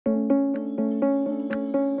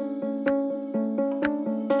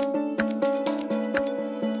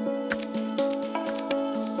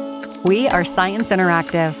We are Science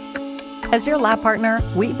Interactive. As your lab partner,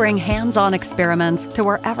 we bring hands-on experiments to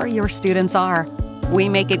wherever your students are. We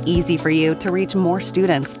make it easy for you to reach more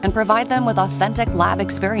students and provide them with authentic lab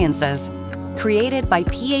experiences. Created by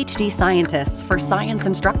PhD scientists for science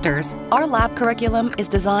instructors, our lab curriculum is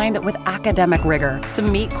designed with academic rigor to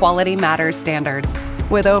meet Quality Matters standards.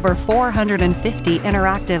 With over 450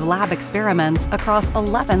 interactive lab experiments across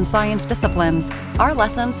 11 science disciplines, our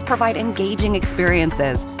lessons provide engaging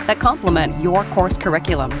experiences that complement your course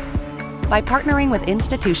curriculum. By partnering with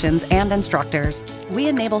institutions and instructors, we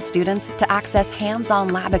enable students to access hands-on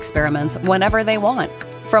lab experiments whenever they want,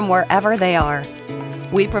 from wherever they are.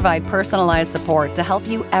 We provide personalized support to help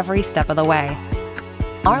you every step of the way.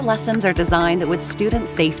 Our lessons are designed with student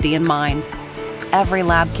safety in mind. Every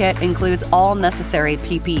lab kit includes all necessary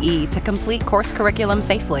PPE to complete course curriculum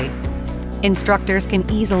safely. Instructors can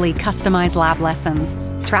easily customize lab lessons,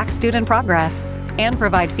 track student progress, and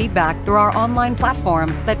provide feedback through our online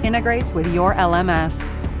platform that integrates with your LMS.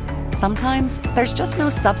 Sometimes, there's just no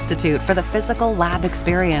substitute for the physical lab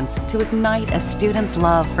experience to ignite a student's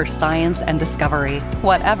love for science and discovery,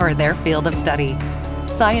 whatever their field of study.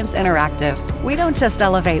 Science Interactive. We don't just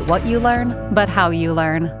elevate what you learn, but how you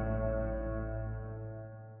learn.